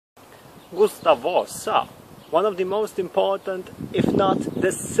Gustav Vasa, one of the most important, if not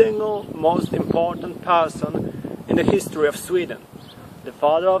the single most important person in the history of Sweden. The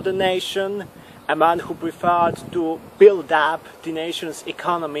father of the nation, a man who preferred to build up the nation's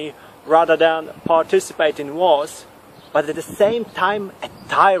economy rather than participate in wars, but at the same time a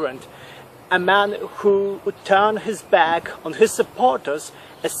tyrant, a man who would turn his back on his supporters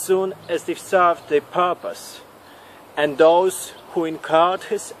as soon as they served their purpose. And those who incurred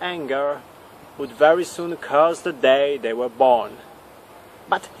his anger would very soon curse the day they were born.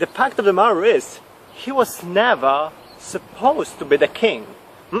 But the fact of the matter is, he was never supposed to be the king.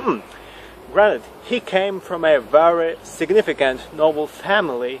 Granted, he came from a very significant noble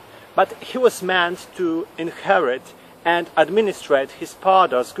family, but he was meant to inherit and administrate his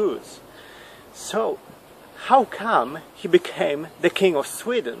father's goods. So, how come he became the king of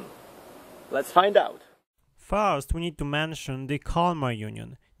Sweden? Let's find out. First, we need to mention the Kalmar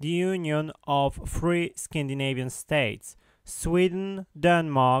Union, the union of three Scandinavian states, Sweden,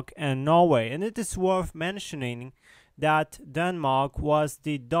 Denmark and Norway, and it is worth mentioning that Denmark was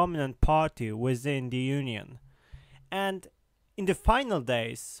the dominant party within the union. And in the final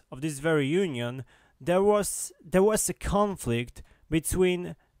days of this very union, there was a conflict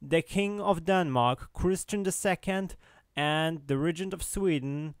between the King of Denmark, Christian II, and the regent of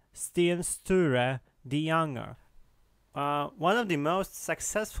Sweden, Sten Sture the Younger. One of the most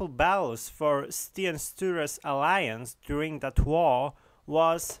successful battles for Sten Sture's alliance during that war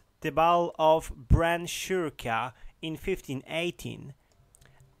was the Battle of Brandskirka in 1518.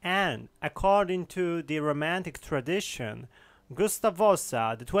 And according to the Romantic tradition, Gustav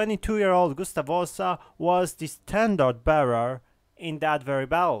Vasa, the 22-year-old Gustav Vasa, was the standard bearer in that very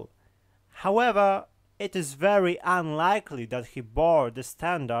battle. However, it is very unlikely that he bore the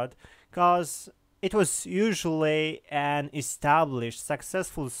standard, because it was usually an established,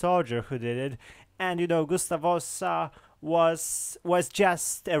 successful soldier who did it, and Gustav Vasa was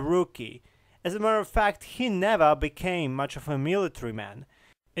just a rookie. As a matter of fact, he never became much of a military man.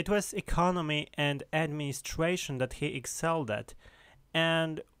 It was economy and administration that he excelled at,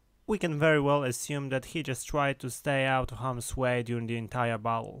 and we can very well assume that he just tried to stay out of harm's way during the entire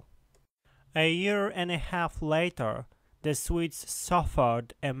battle. A year and a half later, the Swedes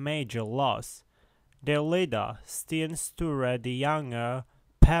suffered a major loss. Their leader, Sten Sture the Younger,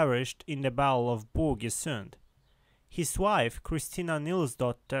 perished in the Battle of Bogesund. His wife, Christina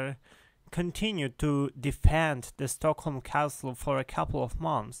Nilsdotter, continued to defend the Stockholm castle for a couple of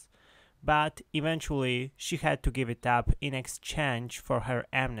months, but eventually she had to give it up in exchange for her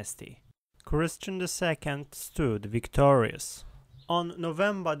amnesty. Christian II stood victorious. On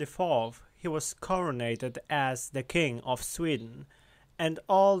November the 4th, he was coronated as the King of Sweden, and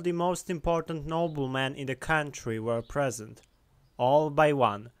all the most important noblemen in the country were present, all by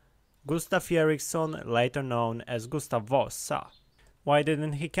one, Gustav Eriksson, later known as Gustav Vasa. Why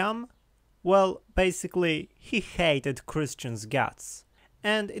didn't he come? Well, basically, he hated Christians' guts.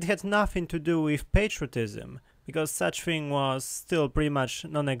 And it had nothing to do with patriotism, because such thing was still pretty much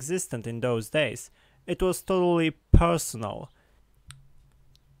non-existent in those days. It was totally personal.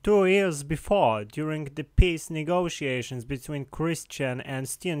 2 years before, during the peace negotiations between Christian and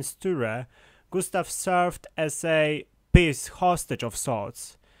Sten Sture, Gustav served as a peace hostage of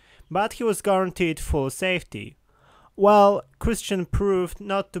sorts, but he was guaranteed full safety. Well, Christian proved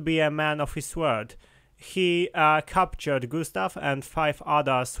not to be a man of his word. He captured Gustav and 5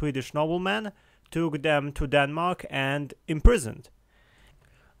 other Swedish noblemen, took them to Denmark and imprisoned.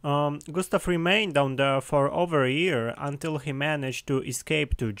 Gustav remained down there for over a year until he managed to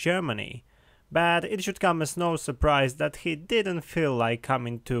escape to Germany, but it should come as no surprise that he didn't feel like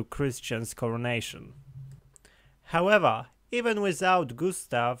coming to Christian's coronation. However, even without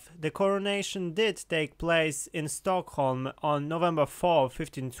Gustav, the coronation did take place in Stockholm on November 4,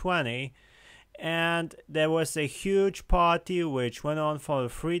 1520, and there was a huge party which went on for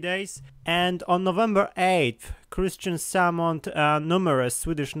 3 days, and on November 8th, Christian summoned numerous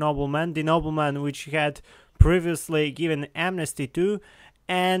Swedish noblemen, the noblemen which he had previously given amnesty to,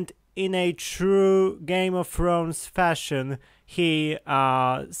 and in a true Game of Thrones fashion, he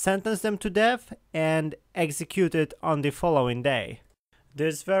sentenced them to death and executed on the following day.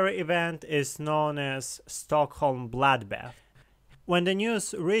 This very event is known as Stockholm Bloodbath. When the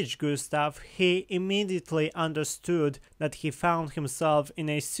news reached Gustav, he immediately understood that he found himself in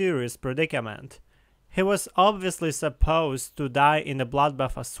a serious predicament. He was obviously supposed to die in the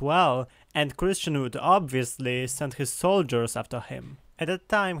bloodbath as well, and Christian would obviously send his soldiers after him. At that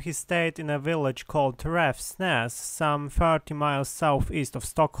time he stayed in a village called Räfsnäs, some 30 miles southeast of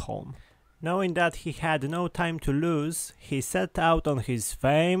Stockholm. Knowing that he had no time to lose, he set out on his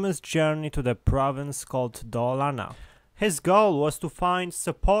famous journey to the province called Dalarna. His goal was to find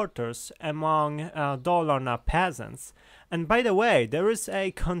supporters among Dalarna peasants. And by the way, there is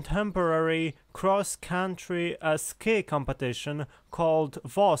a contemporary cross-country ski competition called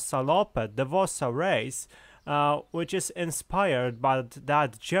Vasaloppet, the Vasa race, which is inspired by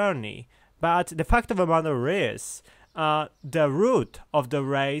that journey. But the fact of the matter is, the route of the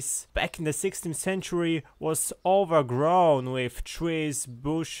race back in the 16th century was overgrown with trees,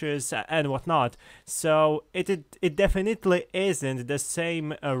 bushes, and whatnot. So it definitely isn't the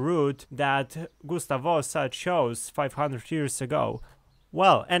same route that Gustav Vasa chose 500 years ago.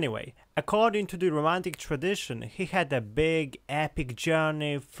 Well, anyway, according to the Romantic tradition, he had a big, epic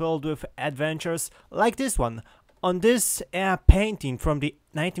journey filled with adventures like this one. On this painting from the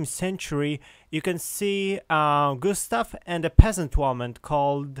 19th century, you can see Gustav and a peasant woman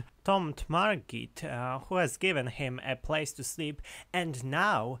called Tomt Margit, who has given him a place to sleep, and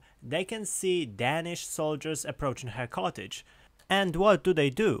now they can see Danish soldiers approaching her cottage. And what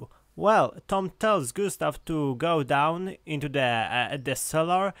do? Well, Tom tells Gustav to go down into the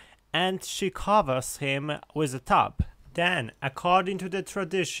cellar, and she covers him with a tub. Then, according to the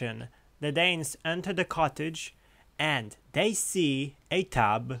tradition, the Danes enter the cottage, and they see a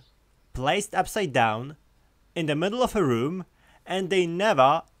tub placed upside down in the middle of a room, and they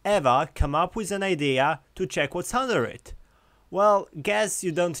never ever come up with an idea to check what's under it. Well, guess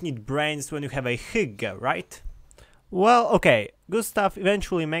you don't need brains when you have a hygge, right? Well, okay, Gustav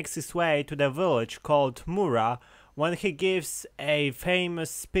eventually makes his way to the village called Mura, when he gives a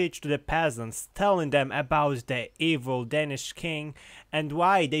famous speech to the peasants, telling them about the evil Danish king and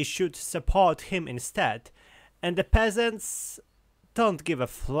why they should support him instead. And the peasants don't give a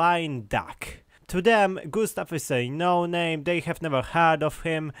flying duck. To them, Gustav is a no-name, they have never heard of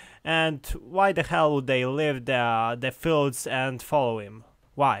him, and why the hell would they leave the fields and follow him?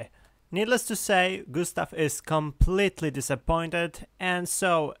 Why? Needless to say, Gustav is completely disappointed, and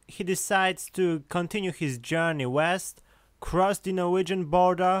so he decides to continue his journey west, cross the Norwegian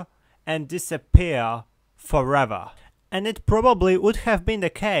border, and disappear forever. And it probably would have been the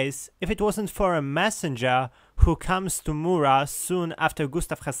case if it wasn't for a messenger who comes to Mura soon after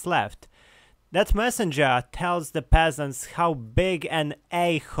Gustav has left. That messenger tells the peasants how big an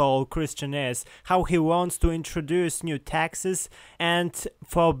a-hole Christian is, how he wants to introduce new taxes and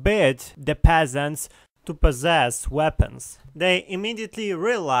forbid the peasants to possess weapons. They immediately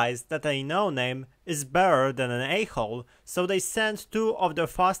realize that a no-name is better than an a-hole, so they send two of their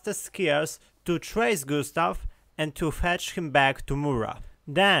fastest skiers to trace Gustav and to fetch him back to Mura.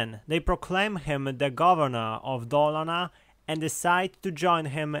 Then they proclaim him the governor of Dalarna and decide to join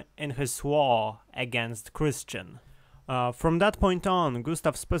him in his war against Christian. From that point on,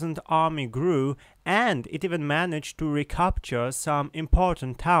 Gustav's peasant army grew, and it even managed to recapture some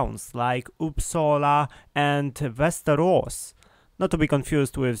important towns like Uppsala and Västerås, not to be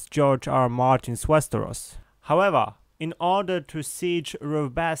confused with George R. Martin's Westeros. However, in order to siege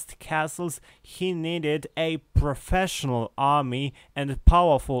robust castles, he needed a professional army and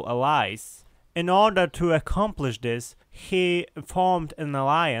powerful allies. In order to accomplish this, he formed an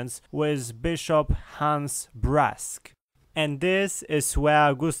alliance with Bishop Hans Brask. And this is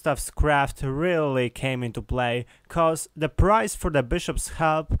where Gustav's craft really came into play, cause the price for the bishop's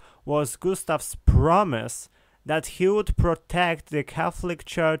help was Gustav's promise that he would protect the Catholic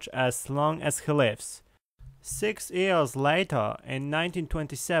Church as long as he lives. 6 years later, in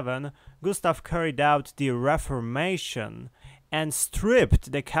 1927, Gustav carried out the Reformation and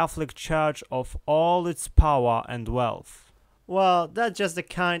stripped the Catholic Church of all its power and wealth. Well, that's just the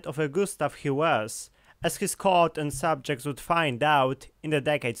kind of a Gustav he was, as his court and subjects would find out in the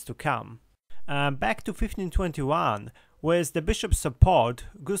decades to come. Back to 1521, with the bishop's support,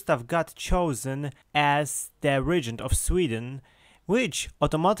 Gustav got chosen as the regent of Sweden, which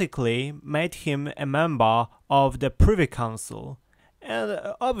automatically made him a member of the Privy Council.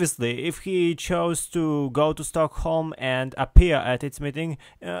 And obviously, if he chose to go to Stockholm and appear at its meeting,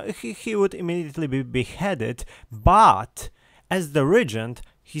 he would immediately be beheaded, but as the regent,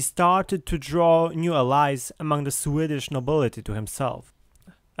 he started to draw new allies among the Swedish nobility to himself.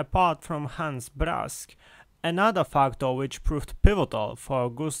 Apart from Hans Brask, another factor which proved pivotal for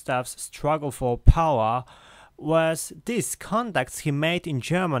Gustav's struggle for power was these contacts he made in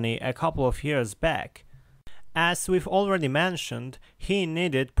Germany a couple of years back. As we've already mentioned, he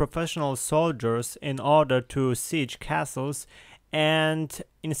needed professional soldiers in order to siege castles, and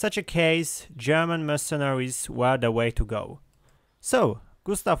in such a case, German mercenaries were the way to go. So,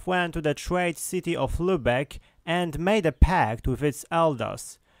 Gustav went to the trade city of Lübeck and made a pact with its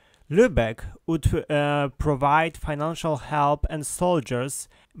elders. Lübeck would provide financial help and soldiers,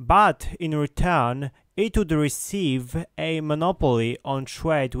 but in return it would receive a monopoly on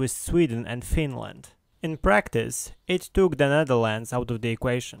trade with Sweden and Finland. In practice, it took the Netherlands out of the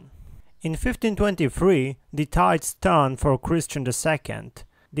equation. In 1523, the tides turned for Christian II.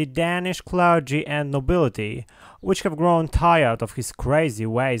 The Danish clergy and nobility, which have grown tired of his crazy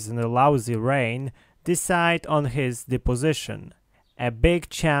ways and a lousy reign, decide on his deposition. A big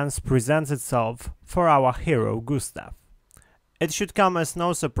chance presents itself for our hero Gustav. It should come as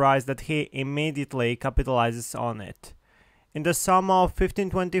no surprise that he immediately capitalizes on it. In the summer of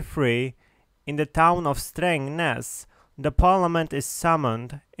 1523, in the town of Strängnäs, the parliament is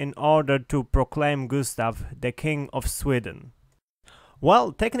summoned in order to proclaim Gustav the King of Sweden.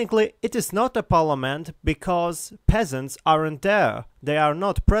 Well, technically it is not a parliament because peasants aren't there, they are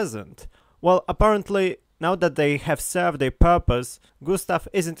not present. Well, apparently now that they have served their purpose, Gustav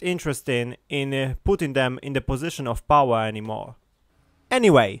isn't interested in putting them in the position of power anymore.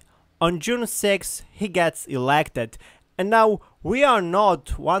 Anyway, on June 6 he gets elected, and now we are not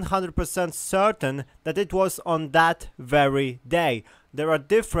 100% certain that it was on that very day. There are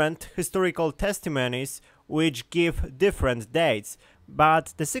different historical testimonies which give different dates,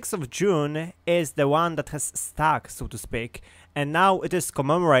 but the 6th of June is the one that has stuck, so to speak, and now it is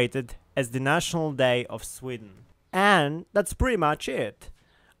commemorated as the National Day of Sweden. And that's pretty much it.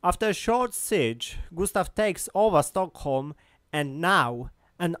 After a short siege, Gustav takes over Stockholm, and now,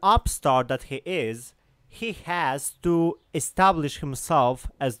 an upstart that he is, he has to establish himself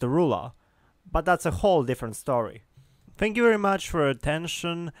as the ruler. But that's a whole different story. Thank you very much for your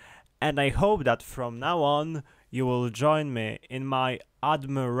attention, and I hope that from now on you will join me in my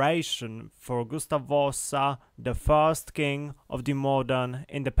admiration for Gustav Vasa, the first king of the modern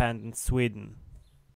independent Sweden.